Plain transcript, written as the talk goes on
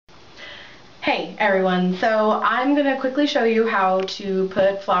Hey everyone, so I'm going to quickly show you how to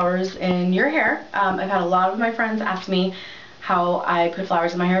put flowers in your hair. I've had a lot of my friends ask me how I put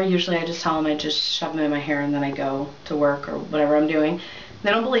flowers in my hair. Usually I just tell them I just shove them in my hair and then I go to work or whatever I'm doing.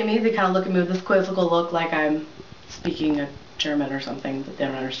 They don't believe me. They kind of look at me with this quizzical look like I'm speaking a German or something that they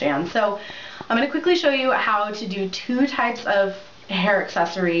don't understand. So I'm going to quickly show you how to do two types of hair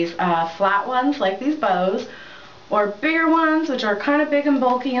accessories. Flat ones like these bows, or bigger ones which are kind of big and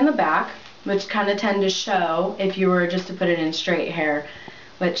bulky in the back, which kind of tend to show if you were just to put it in straight hair,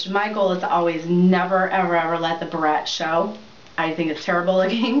 which my goal is to always never ever ever let the barrette show. I think it's terrible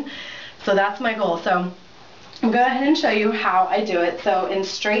looking. So that's my goal. So I'm going to go ahead and show you how I do it. So in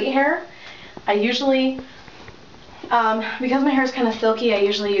straight hair, I usually, because my hair is kind of silky, I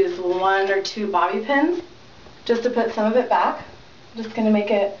usually use 1 or 2 bobby pins just to put some of it back. I'm just going to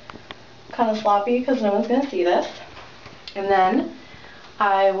make it kind of sloppy because no one's going to see this. And then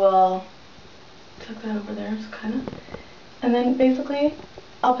I will tuck that over there, just kind of, and then basically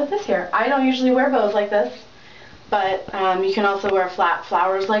I'll put this here. I don't usually wear bows like this, but you can also wear flat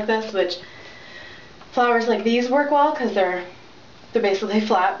flowers like this, which flowers like these work well because they're basically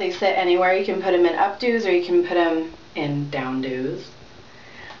flat. They sit anywhere. You can put them in updos or you can put them in downdos.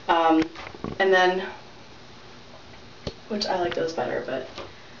 And then, which I like those better, but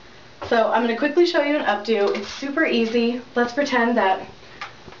so I'm going to quickly show you an updo. It's super easy. Let's pretend that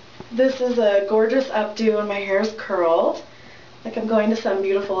this is a gorgeous updo and my hair is curled, like I'm going to some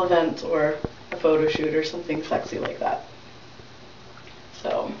beautiful event or a photo shoot or something sexy like that.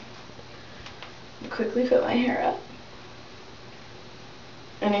 So, I'll quickly put my hair up.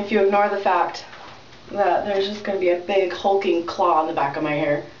 And if you ignore the fact that there's just going to be a big hulking claw on the back of my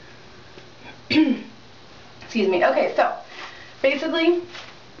hair. Excuse me. Okay, so basically,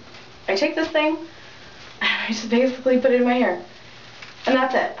 I take this thing, and I just basically put it in my hair. And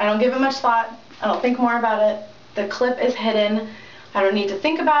that's it. I don't give it much thought. I don't think more about it. The clip is hidden. I don't need to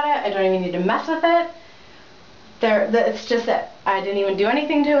think about it. I don't even need to mess with it. It's just it. I didn't even do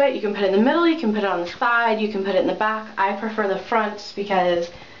anything to it. You can put it in the middle, you can put it on the side, you can put it in the back. I prefer the front because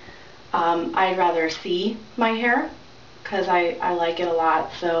I'd rather see my hair because I like it a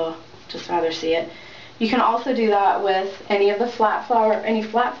lot, so just rather see it. You can also do that with any of the flat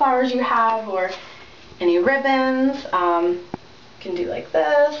flowers you have, or any ribbons. You can do like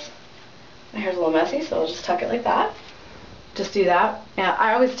this. My hair's a little messy, so I'll just tuck it like that. Just do that. Yeah,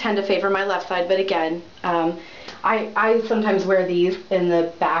 I always tend to favor my left side, but again, I sometimes wear these in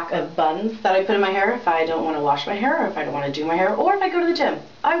the back of buns that I put in my hair if I don't want to wash my hair, or if I don't want to do my hair, or if I go to the gym.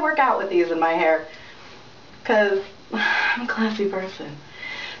 I work out with these in my hair because I'm a classy person.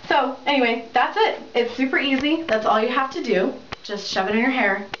 So anyway, that's it. It's super easy. That's all you have to do. Just shove it in your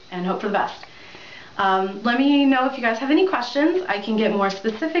hair and hope for the best. Let me know if you guys have any questions. I can get more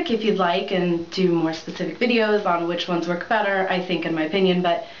specific if you'd like and do more specific videos on which ones work better, I think, in my opinion.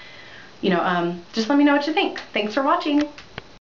 But, you know, just let me know what you think. Thanks for watching.